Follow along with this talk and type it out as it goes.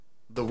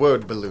the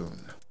word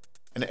balloon.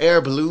 An air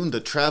balloon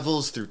that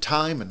travels through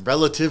time and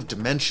relative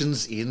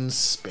dimensions in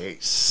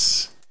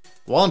space.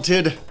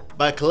 Wanted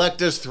by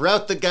collectors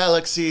throughout the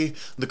galaxy,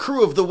 the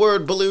crew of the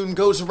word balloon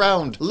goes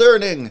around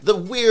learning the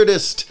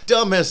weirdest,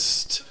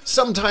 dumbest,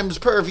 sometimes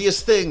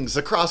pervious things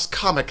across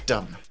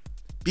comicdom.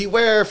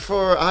 Beware,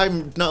 for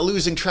I'm not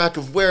losing track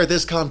of where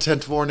this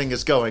content warning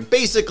is going.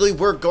 Basically,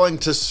 we're going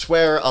to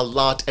swear a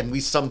lot, and we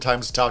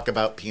sometimes talk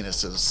about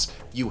penises.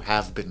 You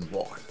have been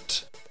warned.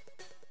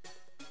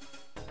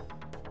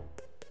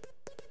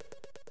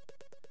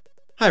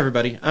 Hi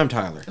everybody, I'm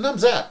Tyler. And I'm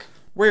Zach.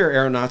 We're your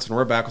aeronauts and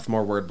we're back with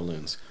more word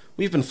balloons.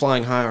 We've been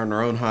flying high on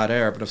our own hot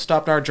air, but have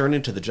stopped our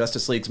journey to the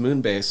Justice League's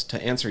moon base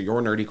to answer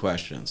your nerdy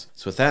questions.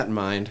 So with that in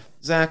mind,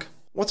 Zach,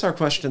 what's our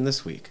question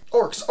this week?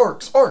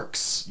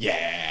 Orcs.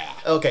 Yeah!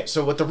 Okay,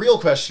 so what the real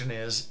question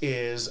is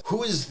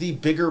who is the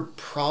bigger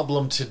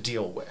problem to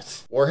deal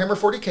with? Warhammer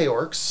 40k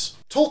orcs,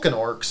 Tolkien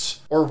orcs,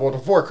 or World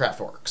of Warcraft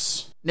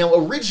orcs? Now,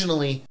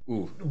 originally,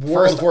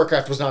 World of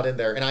Warcraft was not in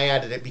there, and I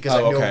added it because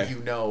I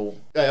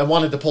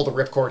wanted to pull the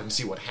ripcord and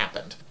see what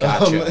happened.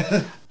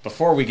 Gotcha.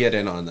 Before we get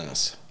in on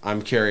this,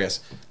 I'm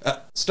curious.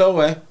 Stow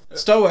away.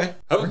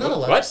 Oh, we're not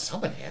allowed to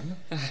summon him.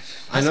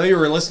 I know you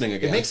were listening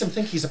again. It makes him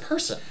think he's a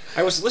person.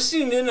 I was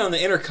listening in on the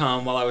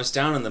intercom while I was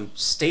down in the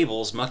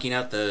stables, mucking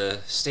out the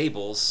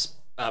stables.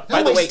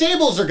 By the way,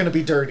 stables are going to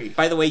be dirty.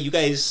 By the way, you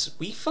guys,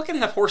 we fucking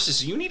have horses,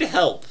 so you need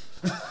help.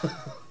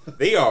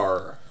 They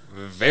are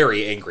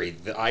very angry.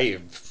 I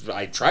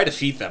try to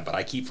feed them, but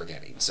I keep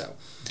forgetting, so.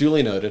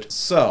 Duly noted.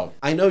 So,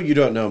 I know you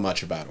don't know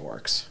much about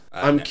orcs.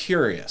 I'm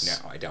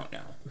curious. No, I don't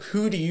know.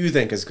 Who do you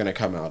think is going to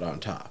come out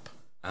on top?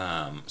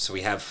 So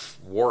we have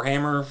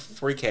Warhammer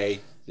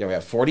 40k. Yeah, we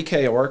have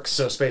 40k orcs.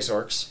 So space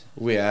orcs.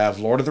 We have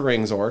Lord of the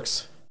Rings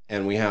orcs.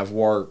 And we have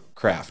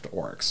Warcraft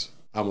orcs.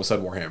 I almost said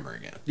Warhammer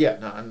again. Yeah,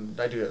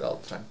 no, I do it all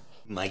the time.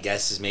 My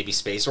guess is maybe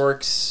space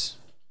orcs.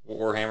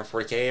 Warhammer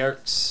 40k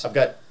orcs. I've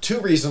got two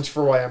reasons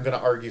for why I'm going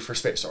to argue for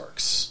space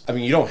orcs. I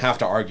mean, you don't have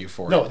to argue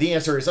for it. No, the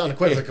answer is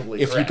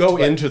unequivocally If correct. you go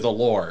into the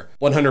lore,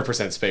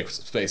 100%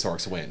 space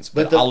orcs wins.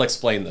 But I'll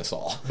explain this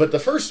all. But the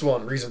first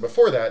reason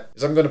before that,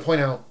 is I'm going to point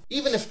out,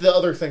 even if the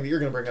other thing that you're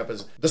going to bring up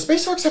is, the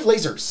space orcs have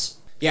lasers.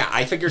 Yeah,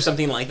 I figure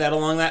something like that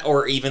along that,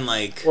 or even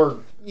like... Or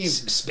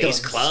space guns.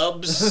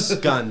 Clubs.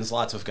 Guns,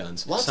 lots of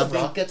guns. Lots of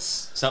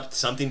rockets.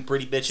 Something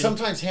pretty bitchin'.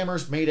 Sometimes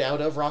hammers made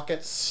out of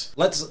rockets.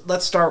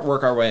 Let's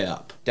work our way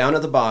up. Down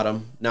at the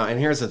bottom. Now, and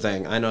here's the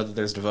thing. I know that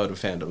there's devoted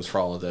fandoms for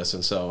all of this,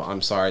 and so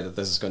I'm sorry that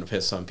this is going to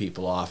piss some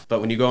people off. But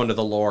when you go into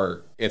the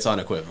lore, it's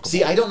unequivocal.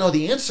 See, I don't know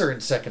the answer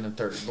in second and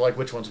third, like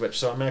which one's which,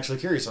 so I'm actually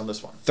curious on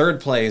this one. Third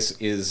place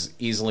is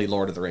easily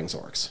Lord of the Rings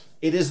orcs.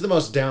 It is the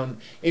most down...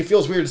 It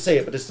feels weird to say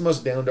it, but it's the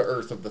most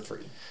down-to-earth of the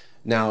three.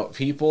 Now,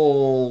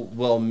 people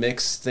will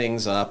mix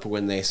things up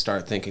when they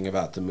start thinking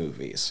about the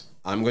movies.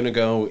 I'm going to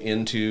go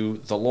into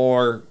the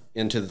lore,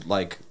 into,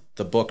 like,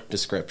 the book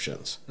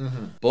descriptions.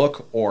 Mm-hmm.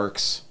 Book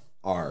orcs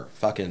are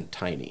fucking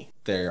tiny.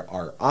 They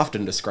are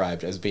often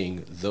described as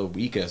being the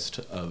weakest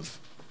of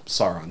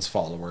Sauron's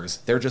followers.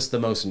 They're just the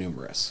most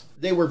numerous.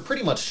 They were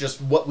pretty much just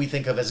what we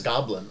think of as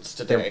goblins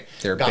today.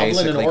 They're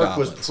Goblin and orc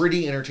goblins. was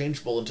pretty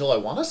interchangeable until I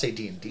want to say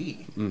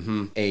D&D.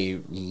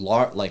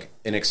 Mm-hmm.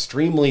 An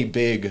extremely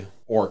big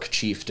orc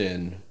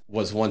chieftain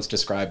was once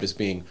described as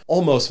being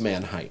almost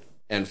man height.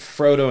 And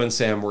Frodo and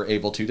Sam were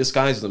able to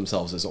disguise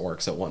themselves as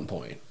orcs at one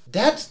point.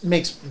 That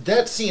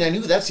scene, I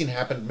knew that scene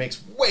happened,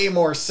 makes way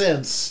more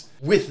sense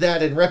with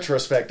that in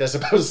retrospect, as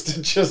opposed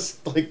to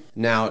just, like...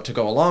 Now, to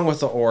go along with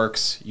the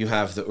orcs, you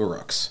have the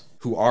Uruks,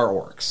 who are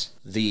orcs.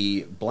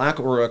 The black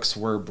Uruks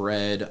were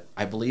bred,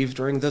 I believe,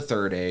 during the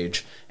Third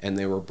Age, and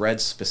they were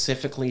bred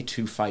specifically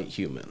to fight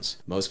humans.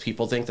 Most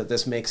people think that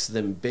this makes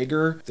them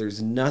bigger.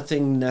 There's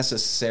nothing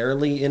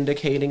necessarily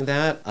indicating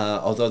that,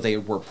 although they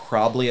were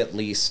probably at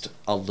least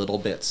a little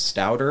bit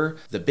stouter.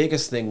 The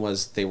biggest thing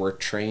was they were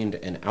trained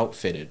and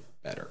outfitted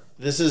better.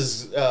 This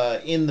is,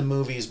 in the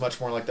movies,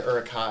 much more like the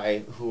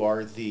Uruk-hai, who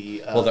are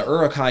the... Well, the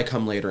Uruk-hai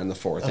come later in the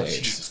Fourth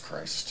Age. Jesus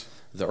Christ.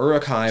 The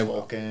Uruk-hai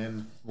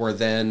Tolkien. were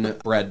then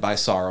bred by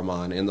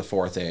Saruman in the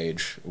Fourth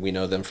Age. We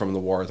know them from the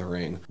War of the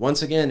Ring.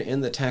 Once again, in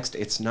the text,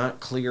 it's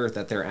not clear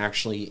that they're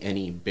actually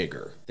any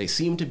bigger. They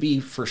seem to be,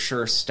 for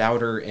sure,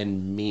 stouter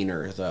and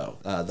meaner, though.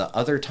 The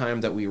other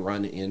time that we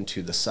run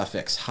into the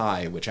suffix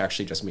high, which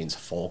actually just means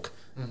folk,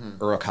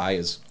 Uruk-hai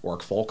is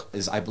orc folk,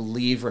 is, I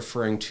believe,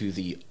 referring to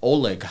the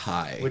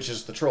Oleg-hai. Which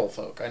is the troll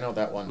folk. I know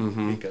that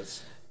one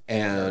because...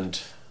 And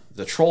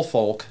the troll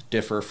folk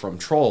differ from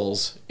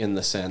trolls in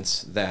the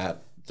sense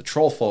that the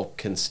troll folk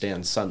can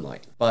stand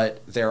sunlight.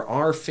 But there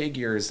are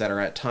figures that are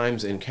at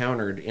times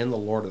encountered in the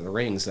Lord of the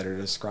Rings that are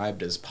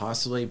described as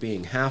possibly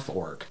being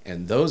half-orc,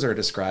 and those are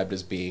described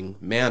as being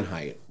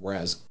man-height,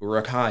 whereas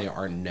Uruk-hai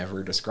are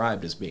never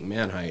described as being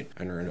man-height,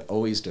 and are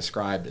always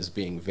described as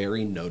being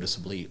very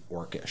noticeably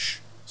orcish.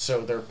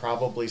 so they're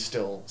probably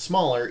still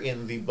smaller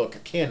in the book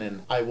of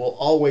canon. I will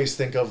always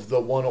think of the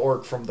one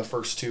orc from the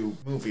first two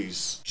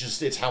movies.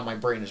 Just, it's how my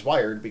brain is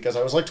wired, because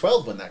I was like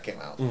 12 when that came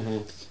out.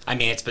 I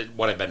mean, it's been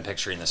what I've been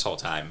picturing this whole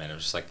time, and it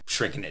was just like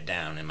shrinking it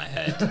down in my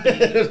head to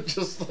be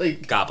Just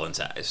like...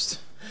 goblin-sized.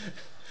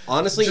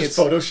 Honestly, Just it's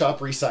Photoshop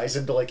resize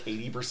into like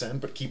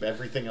 80%, but keep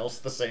everything else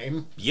the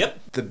same. Yep.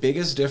 the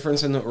biggest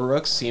difference in the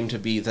Uruks seemed to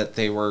be that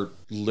they were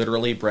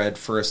literally bred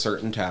for a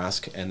certain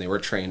task, and they were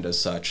trained as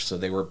such, so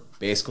they were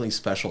basically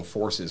special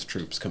forces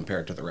troops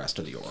compared to the rest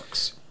of the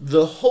orcs.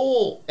 The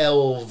whole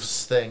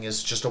elves thing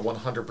is just a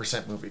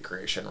 100% movie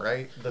creation,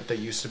 right? That they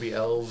used to be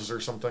elves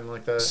or something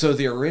like that? So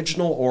the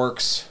original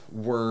orcs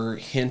were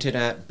hinted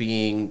at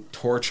being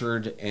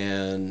tortured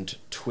and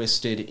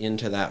twisted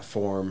into that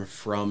form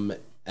from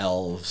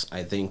elves,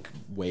 I think,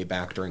 way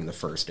back during the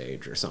First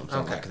Age or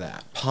something like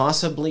that.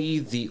 Possibly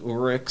the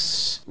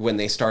Uruks, when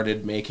they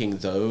started making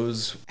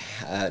those,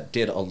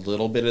 did a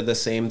little bit of the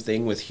same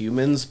thing with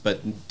humans,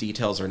 but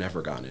details are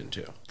never gone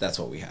into. That's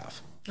what we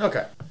have.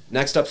 Okay.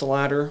 Next up the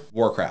ladder,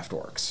 Warcraft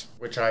orcs.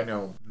 Which I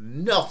know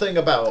nothing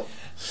about.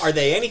 Are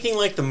they anything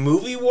like the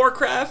movie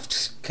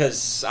Warcraft?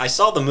 Because I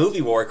saw the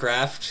movie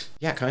Warcraft.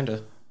 Yeah,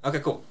 kinda. Okay,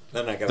 cool.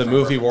 Then I got The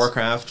movie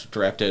Warcraft,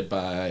 directed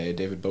by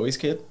David Bowie's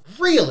kid.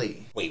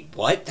 Really? Wait,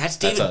 what? That's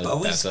David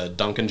Bowie's? That's a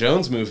Duncan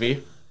Jones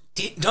movie.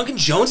 Duncan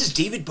Jones is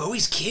David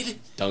Bowie's kid?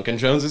 Duncan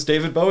Jones is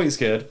David Bowie's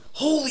kid.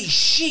 Holy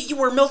shit, you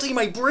were melting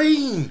my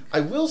brain! I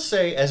will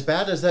say, as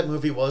bad as that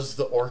movie was,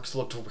 the orcs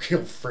looked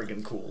real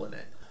friggin' cool in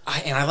it.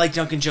 I like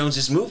Duncan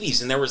Jones's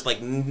movies, and there was like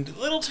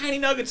little tiny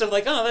nuggets of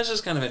like, oh, that's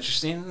just kind of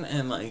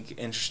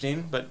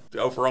interesting, but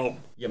overall,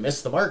 You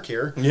missed the mark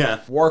here. yeah.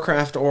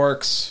 Warcraft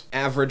orcs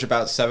average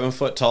about 7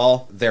 foot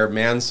tall. They're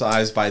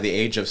man-sized by the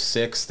age of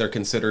 6. They're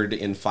considered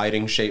in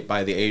fighting shape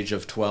by the age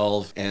of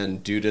 12.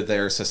 And due to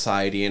their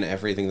society and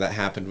everything that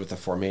happened with the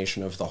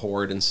formation of the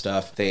Horde and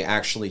stuff, they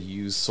actually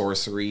use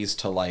sorceries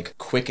to like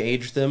quick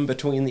age them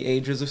between the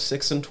ages of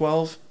 6 and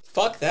 12.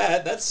 Fuck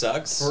that. That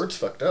sucks. Hord's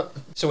fucked up.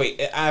 So wait,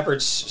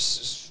 average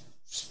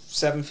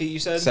 7 feet, you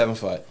said? 7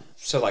 foot.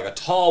 So like a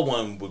tall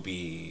one would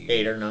be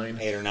 8 or 9.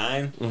 8 or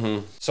 9.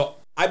 Mm-hmm. So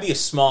I'd be a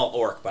small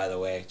orc, by the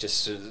way,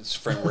 just as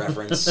frame of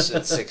reference.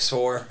 At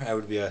 6'4", I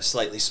would be a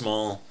slightly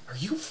small. Are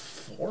you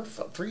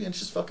 3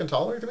 inches fucking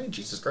taller than me?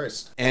 Jesus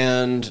Christ.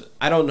 And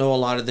I don't know a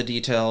lot of the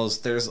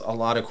details. There's a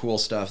lot of cool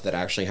stuff that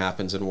actually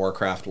happens in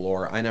Warcraft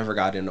lore. I never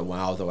got into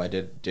WoW, though I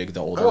did dig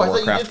the older Oh, I thought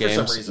you Warcraft did for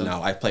some games. reason.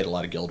 No, I played a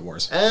lot of Guild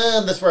Wars.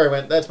 And that's where I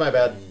went. That's my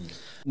bad.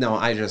 No,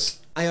 I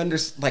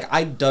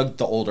dug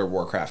the older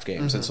Warcraft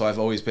games, and so I've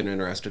always been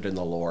interested in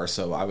the lore,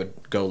 so I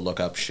would go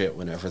look up shit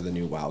whenever the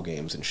new WoW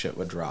games and shit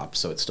would drop,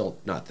 so it's still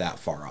not that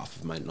far off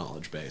of my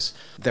knowledge base.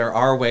 There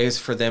are ways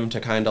for them to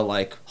kind of,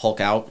 like, Hulk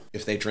out.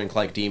 If they drink,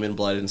 like, demon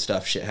blood and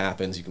stuff, shit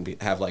happens. You can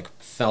have, like,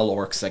 fell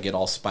orcs that get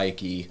all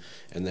spiky,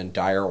 and then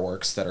dire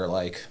orcs that are,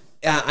 like...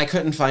 Yeah, I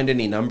couldn't find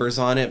any numbers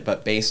on it,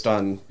 but based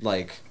on,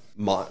 like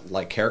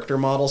character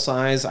model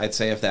size, I'd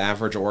say if the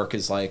average orc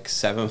is like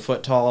 7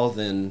 foot tall,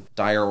 then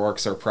dire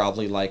orcs are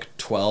probably like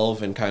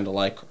 12 and kind of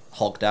like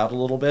hulked out a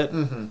little bit.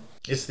 Mm-hmm.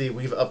 It's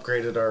we've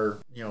upgraded our,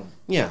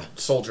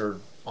 soldier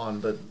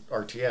on the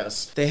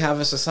RTS. They have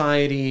a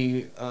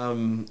society,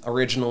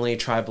 originally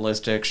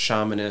tribalistic,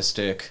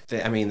 shamanistic.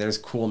 There's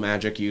cool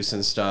magic use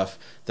and stuff.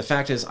 The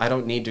fact is, I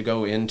don't need to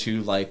go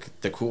into,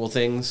 like, the cool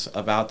things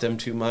about them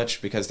too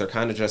much, because they're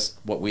kind of just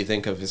what we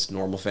think of as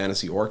normal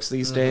fantasy orcs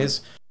these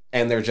days.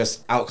 And they're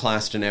just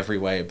outclassed in every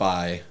way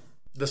by...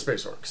 the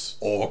space orcs.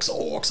 Orcs.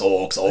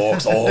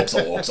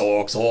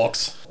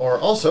 Or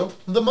also,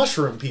 the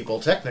mushroom people,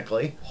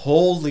 technically.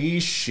 Holy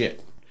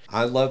shit.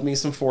 I love me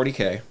some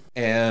 40k.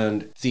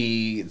 And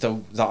the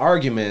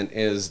argument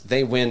is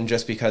they win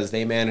just because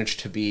they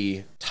managed to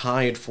be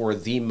tied for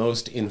the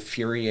most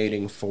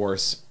infuriating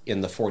force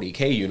in the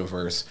 40k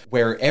universe,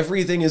 where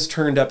everything is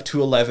turned up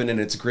to 11 and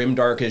it's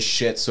grimdark as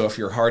shit, so if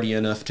you're hardy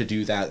enough to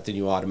do that, then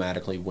you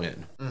automatically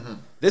win. Mm-hmm.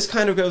 This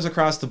kind of goes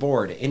across the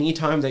board.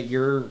 Anytime that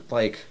you're,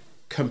 like,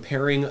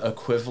 comparing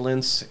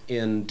equivalents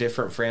in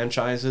different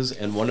franchises,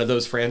 and one of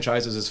those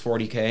franchises is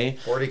 40k.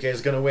 40k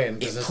is going to win.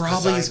 It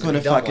probably is going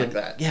to fucking... like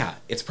that. Yeah,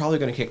 it's probably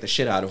going to kick the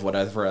shit out of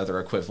whatever other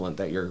equivalent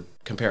that you're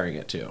comparing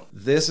it to.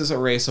 This is a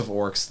race of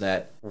orcs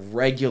that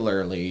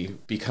regularly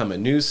become a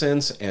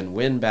nuisance and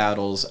win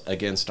battles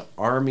against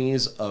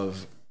armies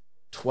of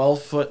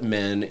 12-foot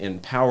men in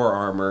power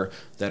armor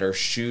that are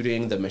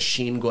shooting the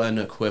machine gun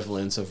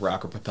equivalents of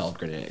rocket-propelled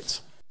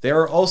grenades. They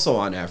are also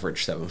on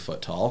average 7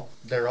 foot tall.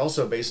 They're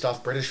also based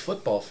off British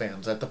football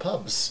fans at the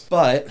pubs.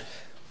 But...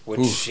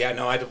 Which, I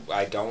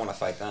don't want to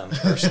fight them,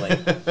 personally.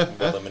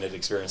 The limited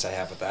experience I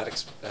have with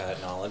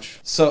that knowledge.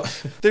 So,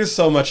 there's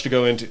so much to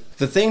go into.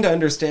 The thing to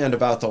understand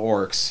about the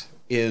orcs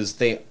is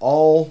they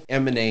all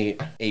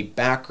emanate a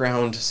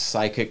background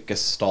psychic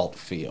gestalt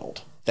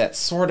field that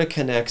sort of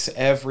connects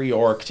every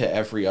orc to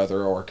every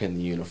other orc in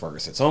the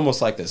universe. It's almost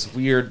like this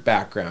weird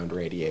background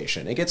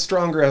radiation. It gets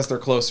stronger as they're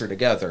closer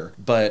together,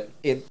 but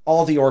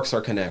all the orcs are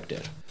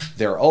connected.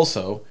 They're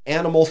also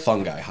animal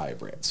fungi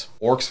hybrids.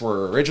 Orcs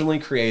were originally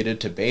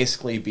created to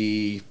basically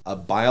be a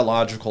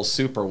biological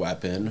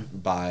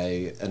superweapon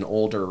by an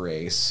older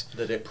race.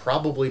 That it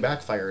probably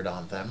backfired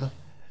on them.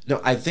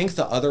 No, I think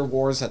the other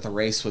wars that the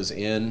race was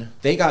in,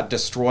 they got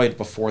destroyed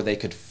before they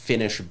could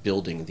finish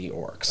building the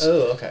orcs.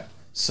 Oh, okay.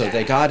 So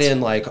they got in,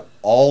 like,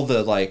 all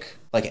the, like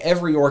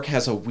every orc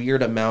has a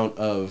weird amount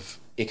of,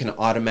 it can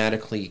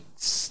automatically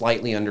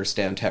slightly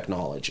understand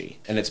technology.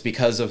 And it's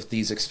because of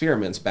these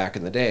experiments back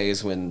in the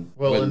days when...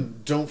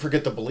 And don't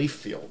forget the belief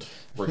field.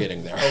 We're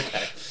getting there.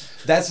 Okay.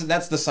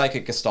 That's the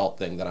psychic gestalt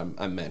thing that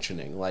I'm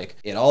mentioning. Like,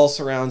 it all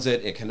surrounds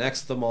it, it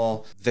connects them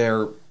all.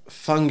 They're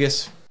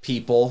fungus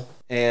people,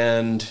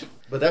 and...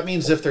 But that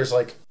means if there's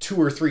like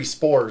 2 or 3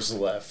 spores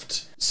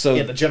left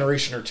in a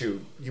generation or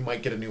two, you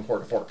might get a new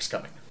horde of orcs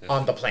coming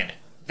on the planet.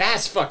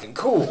 That's fucking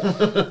cool.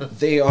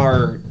 They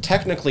are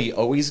technically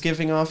always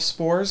giving off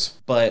spores,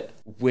 but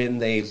when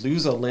they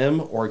lose a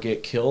limb or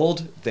get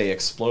killed, they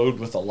explode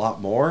with a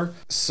lot more.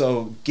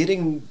 So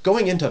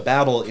going into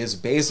battle is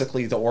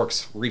basically the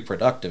orc's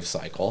reproductive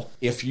cycle.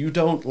 If you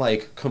don't,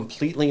 like,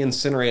 completely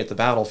incinerate the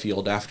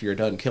battlefield after you're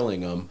done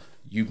killing them,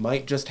 you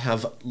might just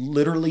have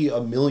literally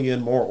 1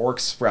 million more orcs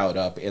sprout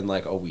up in,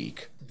 like, a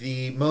week.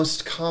 The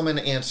most common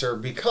answer,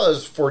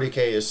 because 40k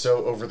is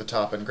so over the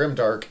top and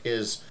grimdark,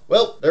 is,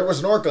 well, there was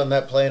an orc on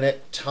that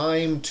planet.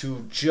 Time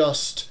to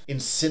just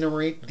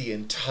incinerate the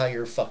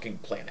entire fucking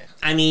planet.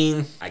 I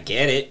mean, I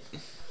get it.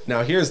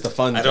 Now here's the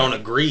fun thing. I don't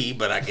agree,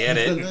 but I get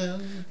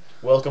it.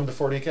 Welcome to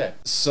 40k.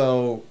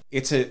 So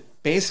it's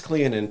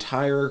basically an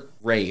entire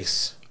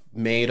race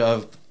made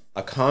of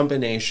a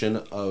combination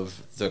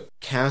of the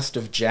cast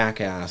of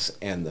Jackass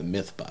and the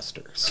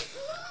Mythbusters.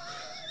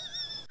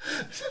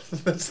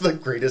 That's the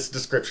greatest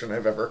description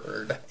I've ever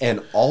heard.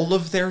 And all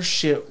of their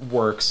shit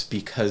works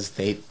because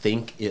they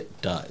think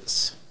it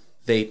does.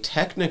 They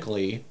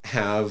technically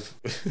have...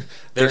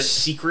 They're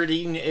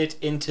secreting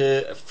it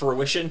into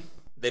fruition?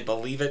 They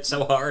believe it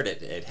so hard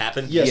it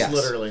happened? Yes,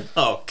 literally.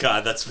 Oh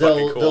god, that's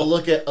fucking cool. They'll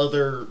look at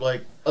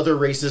other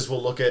races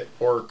will look at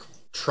orc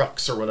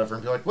trucks or whatever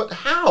and be like, what?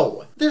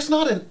 How? There's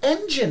not an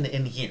engine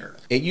in here.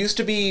 It used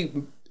to be...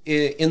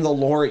 In the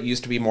lore, it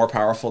used to be more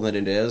powerful than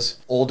it is.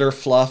 Older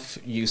fluff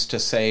used to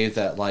say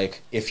that,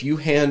 like, if you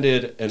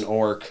handed an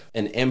orc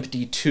an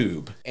empty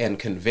tube and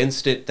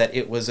convinced it that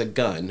it was a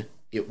gun,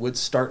 it would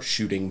start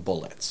shooting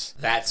bullets.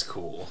 That's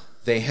cool.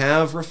 They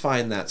have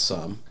refined that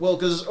some. Well,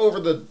 because over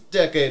the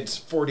decades,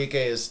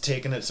 40k has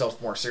taken itself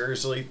more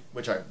seriously,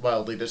 which I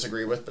wildly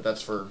disagree with, but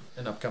that's for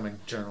an upcoming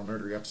General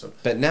Nerdery episode.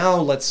 But now,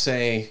 let's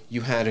say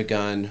you had a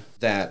gun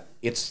that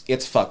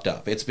it's fucked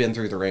up. It's been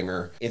through the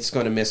ringer. It's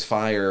going to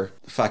misfire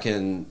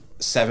fucking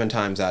 7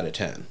 times out of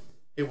 10.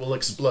 It will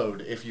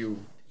explode if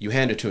you... You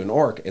hand it to an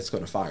orc, it's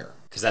going to fire.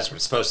 Because that's what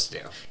it's supposed to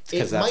do.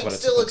 It might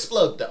still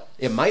explode, though.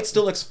 It might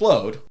still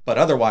explode, but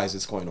otherwise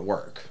it's going to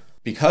work.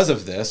 Because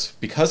of this,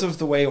 because of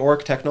the way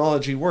orc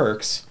technology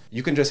works,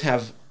 you can just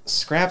have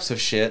scraps of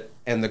shit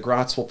and the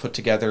grots will put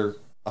together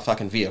a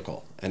fucking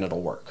vehicle and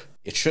it'll work.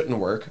 It shouldn't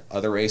work.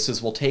 Other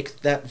races will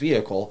take that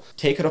vehicle,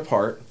 take it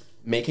apart,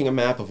 making a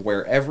map of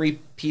where every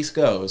piece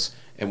goes,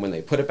 and when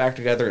they put it back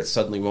together, it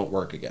suddenly won't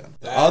work again.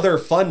 The other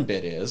fun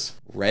bit is,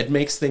 red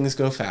makes things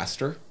go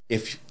faster.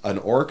 If an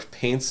orc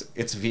paints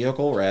its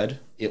vehicle red,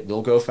 it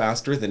will go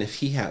faster than if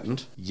he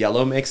hadn't.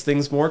 Yellow makes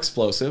things more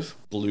explosive.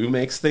 Blue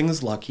makes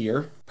things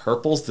luckier.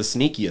 Purple's the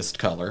sneakiest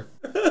color.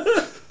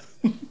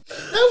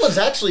 That was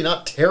actually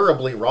not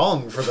terribly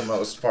wrong for the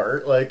most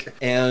part.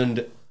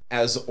 And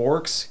as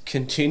orcs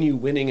continue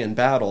winning in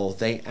battle,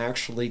 they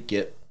actually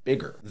get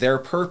bigger. Their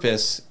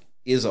purpose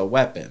is a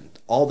weapon.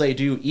 All they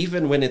do,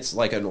 even when it's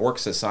like an orc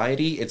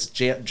society, it's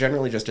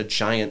generally just a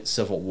giant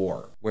civil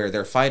war where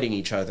they're fighting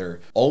each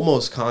other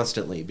almost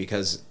constantly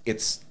because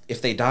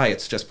if they die,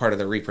 it's just part of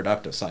their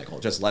reproductive cycle.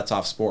 It just lets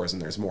off spores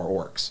and there's more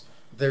orcs.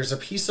 There's a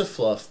piece of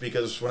fluff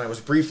because when I was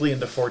briefly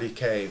into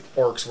 40k,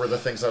 orcs were the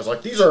things I was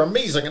like, these are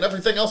amazing and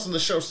everything else in the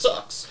show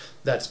sucks.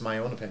 That's my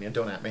own opinion.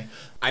 Don't at me.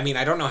 I mean,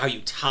 I don't know how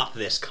you top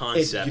this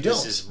concept. You don't.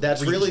 This is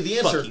That's really the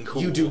answer.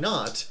 Cool. You do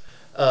not.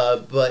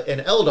 But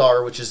an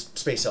Eldar, which is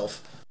space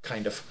elf,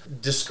 kind of,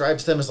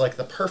 describes them as like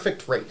the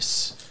perfect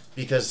race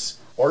because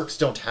orcs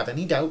don't have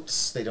any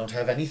doubts. They don't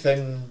have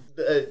anything,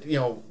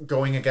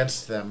 going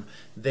against them.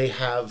 They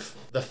have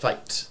the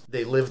fight.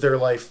 They live their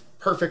life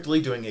perfectly,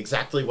 doing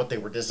exactly what they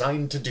were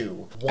designed to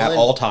do. At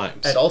all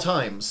times. At all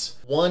times.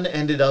 One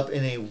ended up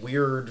in a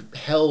weird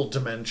hell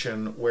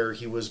dimension where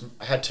he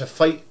had to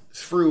fight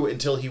through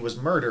until he was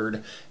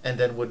murdered and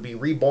then would be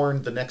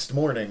reborn the next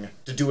morning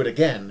to do it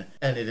again,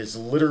 and it is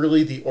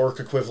literally the orc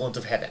equivalent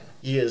of heaven.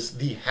 He is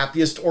the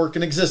happiest orc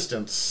in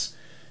existence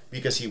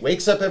because he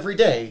wakes up every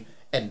day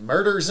and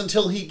murders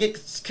until he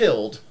gets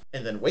killed,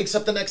 and then wakes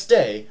up the next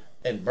day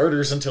and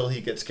murders until he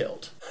gets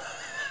killed.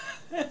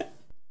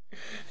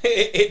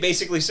 It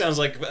basically sounds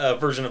like a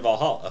version of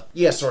Valhalla.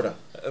 Yeah, sort of.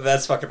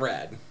 That's fucking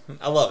rad.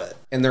 I love it.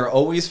 And they're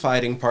always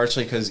fighting,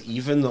 partially because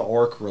even the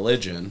orc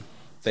religion,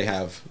 they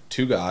have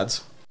two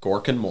gods,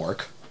 Gork and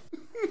Mork.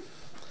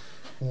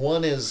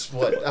 One is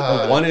what?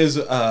 One is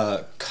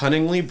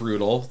cunningly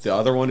brutal. The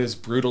other one is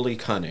brutally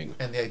cunning.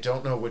 And I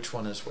don't know which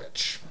one is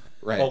which.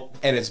 Right. Well,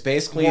 and it's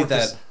basically Mork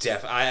that...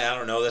 is I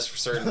don't know this for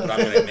certain, but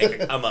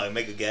I'm gonna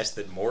make a guess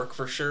that Mork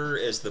for sure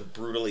is the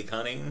brutally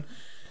cunning,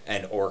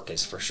 and Orc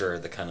is for sure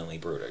the cunningly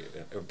brutal.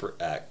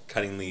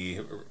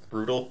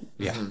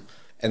 Yeah. Mm-hmm.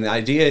 And the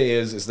idea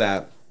is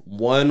that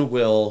one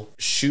will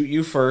shoot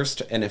you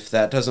first, and if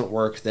that doesn't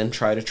work, then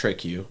try to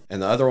trick you.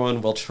 And the other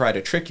one will try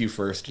to trick you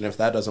first, and if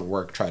that doesn't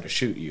work, try to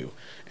shoot you.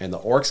 And the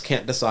orcs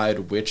can't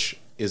decide which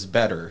is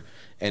better,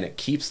 and it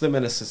keeps them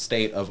in a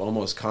state of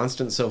almost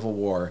constant civil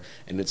war,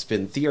 and it's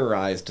been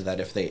theorized that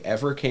if they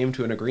ever came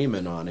to an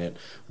agreement on it,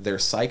 their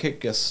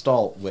psychic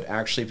gestalt would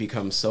actually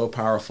become so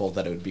powerful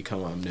that it would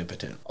become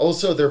omnipotent.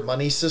 Also, their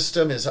money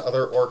system is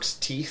other orcs'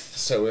 teeth,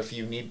 so if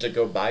you need to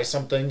go buy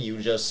something, you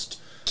just...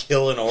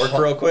 Kill an orc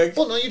real quick?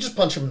 Well, no, you just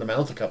punch him in the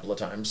mouth a couple of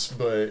times,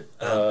 but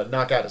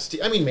knock out his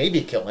teeth. I mean, maybe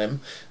kill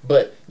him,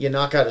 but you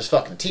knock out his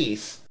fucking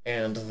teeth,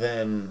 and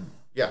then,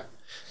 yeah.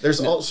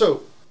 There's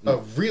also a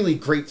really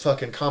great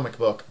fucking comic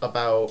book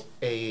about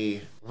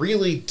a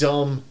really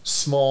dumb,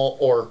 small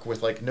orc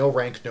with, like, no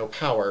rank, no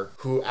power,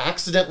 who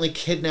accidentally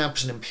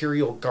kidnaps an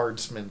Imperial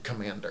Guardsman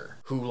commander,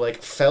 who,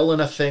 like, fell in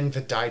a thing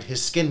that dyed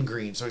his skin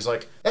green. So he's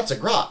like, that's a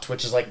grot,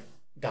 which is, like,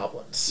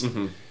 goblins.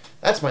 Mm-hmm.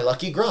 That's my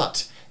lucky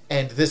grot.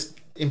 And this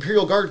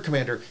Imperial Guard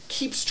commander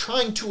keeps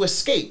trying to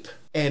escape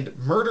and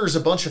murders a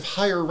bunch of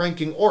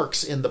higher-ranking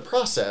orcs in the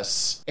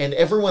process, and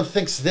everyone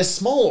thinks this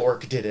small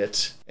orc did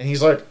it, and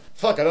he's like,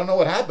 fuck, I don't know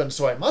what happened,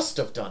 so I must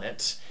have done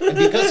it. And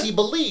because he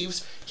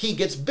believes, he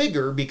gets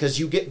bigger, because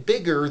you get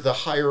bigger the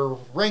higher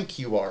rank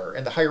you are,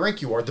 and the higher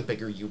rank you are, the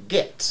bigger you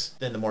get,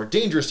 then the more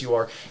dangerous you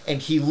are,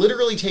 and he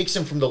literally takes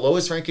him from the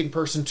lowest ranking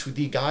person to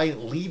the guy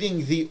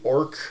leading the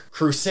orc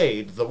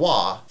crusade, the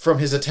Wa, from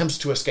his attempts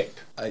to escape.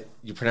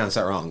 You pronounce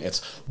that wrong.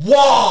 It's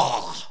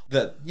Wah!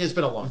 Yeah, it's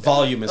been a long time.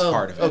 Volume is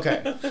part of it.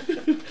 Okay.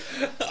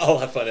 I'll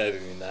have fun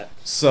editing that.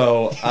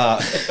 So,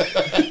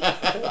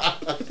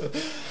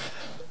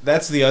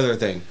 that's the other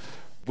thing.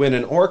 When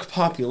an orc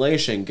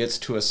population gets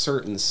to a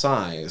certain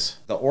size,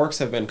 the orcs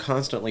have been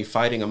constantly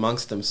fighting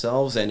amongst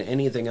themselves and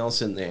anything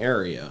else in the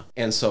area.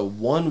 And so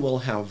one will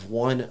have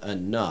won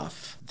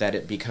enough that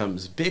it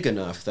becomes big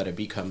enough that it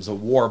becomes a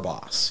war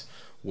boss.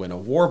 When a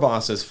war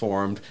boss is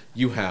formed,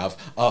 you have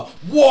a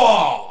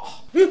war!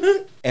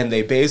 And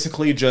they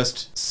basically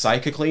just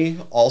psychically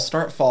all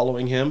start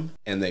following him,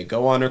 and they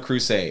go on a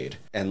crusade.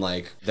 And,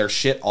 like, their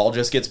shit all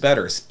just gets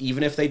better.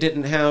 Even if they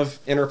didn't have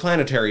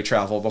interplanetary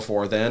travel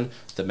before then,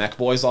 the mech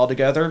boys all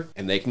together,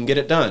 and they can get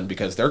it done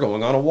because they're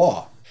going on a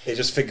war. They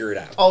just figure it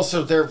out.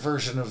 Also, their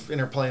version of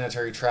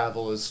interplanetary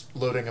travel is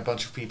loading a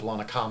bunch of people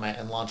on a comet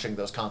and launching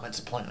those comets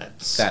at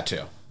planets. That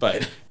too.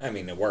 But I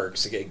mean, it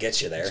works. It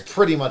gets you there. It's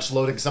pretty much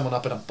loading someone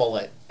up in a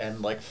bullet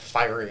and, like,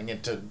 firing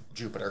into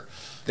Jupiter.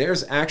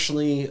 There's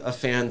actually a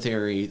fan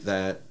theory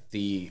that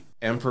the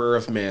Emperor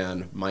of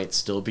Man might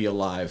still be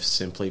alive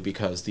simply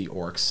because the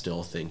orcs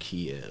still think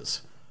he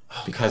is.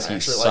 Because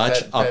he's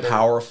such a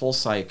powerful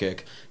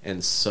psychic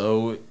and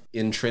so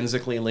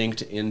intrinsically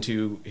linked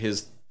into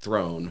his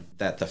throne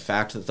that the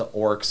fact that the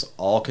orcs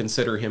all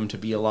consider him to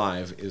be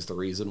alive is the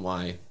reason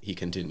why he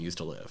continues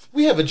to live.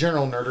 We have a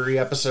general nerdery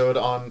episode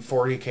on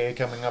 40K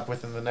coming up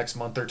within the next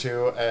month or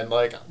two, and,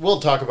 like, we'll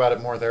talk about it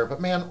more there, but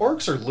man,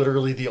 orcs are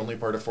literally the only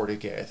part of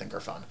 40K I think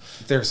are fun.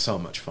 They're so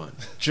much fun.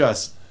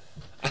 Just...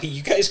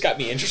 You guys got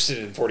me interested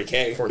in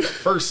 40K. For the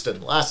first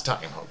and last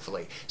time,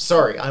 hopefully.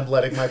 Sorry, I'm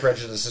letting my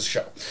prejudices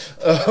show.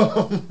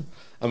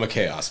 I'm a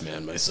chaos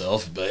man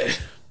myself,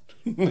 but...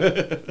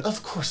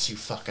 Of course you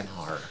fucking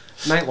are.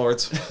 Night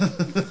Lords.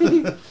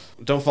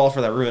 Don't fall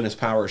for that ruinous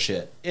power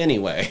shit.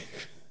 Anyway.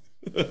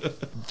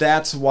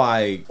 That's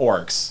why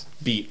orcs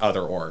beat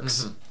other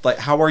orcs. Mm-hmm. Like,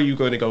 how are you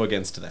going to go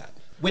against that?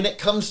 When it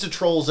comes to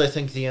trolls, I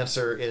think the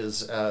answer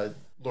is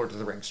Lord of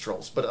the Rings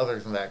trolls. But other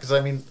than that, because,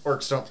 I mean,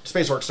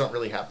 space orcs don't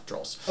really have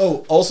trolls.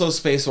 Oh, also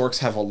space orcs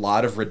have a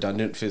lot of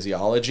redundant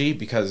physiology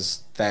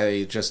because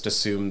they just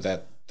assume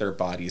that their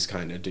bodies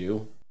kind of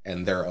do.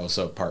 And they're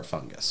also part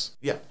fungus.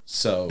 Yeah.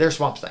 So they're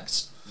swamp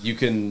things. You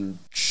can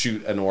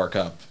shoot an orc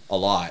up a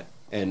lot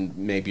and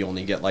maybe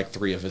only get like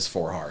 3 of his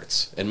 4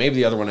 hearts. And maybe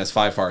the other one has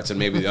 5 hearts and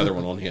maybe the other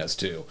one only has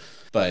 2.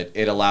 But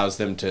it allows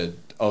them to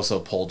also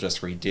pull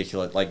just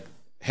ridiculous... Like,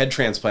 head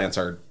transplants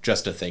are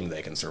just a thing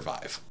they can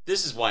survive.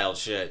 This is wild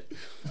shit.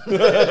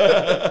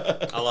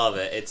 I love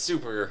it. It's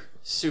super,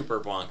 super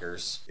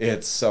bonkers.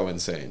 It's so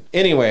insane.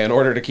 Anyway, in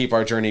order to keep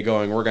our journey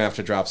going, we're going to have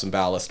to drop some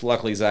ballast.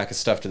 Luckily, Zach is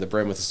stuffed to the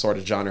brim with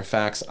assorted genre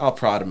facts. I'll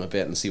prod him a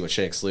bit and see what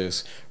shakes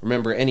loose.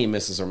 Remember, any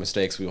misses or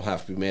mistakes we will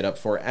have to be made up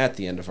for at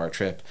the end of our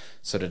trip.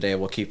 So today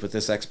we'll keep with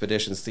this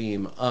expedition's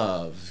theme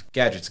of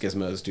gadgets,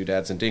 gizmos,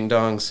 doodads, and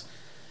ding-dongs.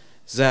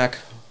 Zach,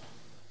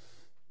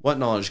 what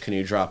knowledge can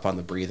you drop on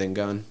the breathing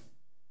gun?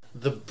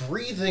 The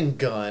breathing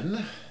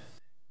gun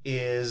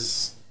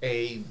is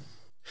I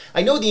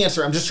know the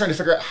answer. I'm just trying to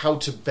figure out how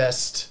to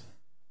best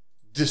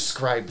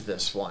describe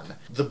this one.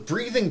 The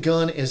breathing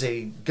gun is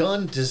a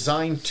gun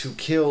designed to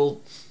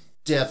kill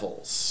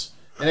devils.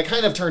 And it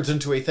kind of turns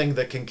into a thing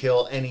that can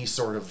kill any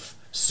sort of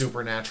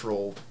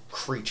supernatural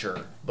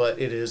creature. But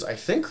it is, I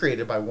think,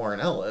 created by Warren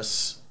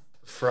Ellis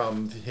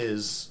from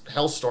his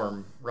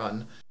Hellstorm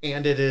run.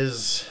 And it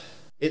is...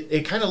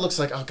 It kind of looks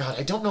like, oh god,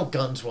 I don't know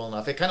guns well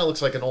enough. It kind of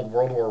looks like an old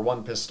World War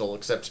I pistol,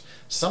 except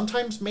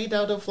sometimes made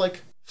out of,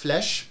 like,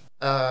 flesh.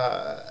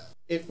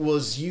 It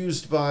was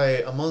used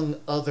by,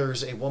 among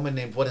others, a woman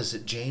named,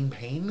 Jane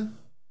Payne?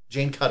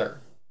 Jane Cutter.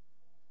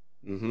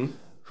 Mm-hmm.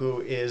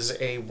 Who is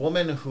a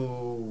woman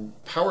who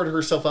powered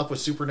herself up with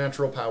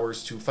supernatural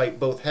powers to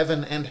fight both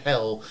heaven and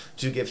hell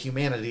to give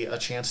humanity a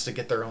chance to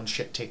get their own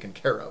shit taken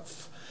care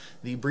of.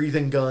 The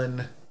breathing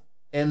gun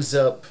ends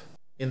up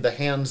in the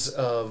hands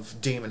of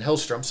Damon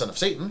Hellstrom, son of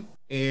Satan,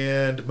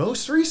 and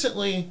most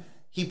recently,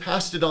 he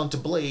passed it on to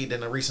Blade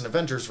in a recent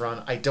Avengers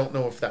run. I don't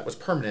know if that was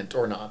permanent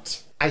or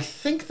not. I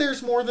think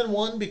there's more than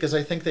one, because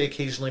I think they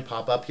occasionally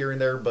pop up here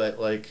and there, but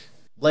like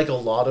a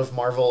lot of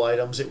Marvel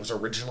items, it was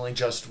originally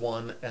just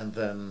one, and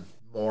then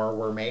more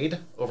were made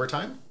over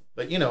time.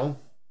 But,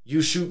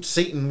 you shoot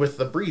Satan with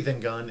the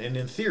breathing gun, and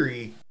in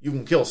theory, you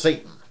can kill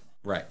Satan.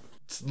 Right.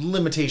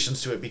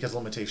 Limitations to it because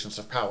limitations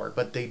of power,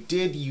 but they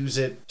did use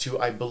it to,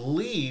 I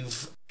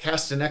believe,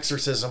 cast an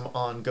exorcism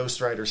on Ghost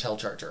Rider's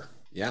Hellcharger.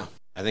 Yeah.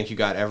 I think you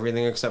got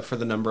everything except for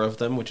the number of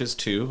them, which is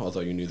 2,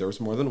 although you knew there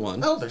was more than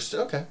one. Oh, there's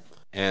okay.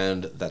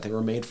 And that they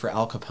were made for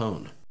Al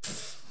Capone.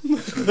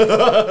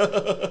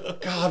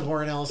 God,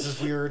 Warren Ellis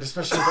is weird,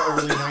 especially the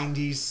early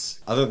 90s.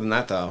 Other than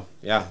that, though,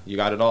 yeah, you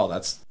got it all.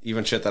 That's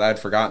even shit that I'd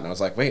forgotten. I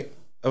was like, wait,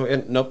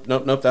 nope,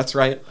 that's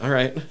right. All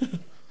right.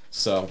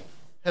 So...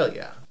 Hell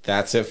yeah.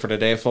 That's it for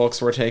today, folks.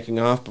 We're taking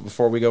off, but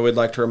before we go, we'd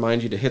like to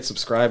remind you to hit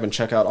subscribe and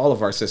check out all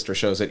of our sister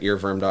shows at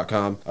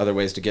earworm.com. Other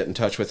ways to get in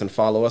touch with and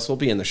follow us will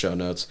be in the show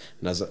notes.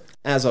 And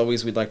as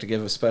always, we'd like to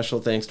give a special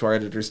thanks to our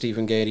editor,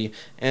 Stephen Gady,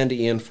 and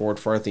Ian Ford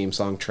for our theme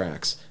song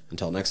tracks.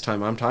 Until next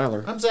time, I'm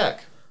Tyler. I'm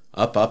Zach.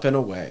 Up, and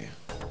away.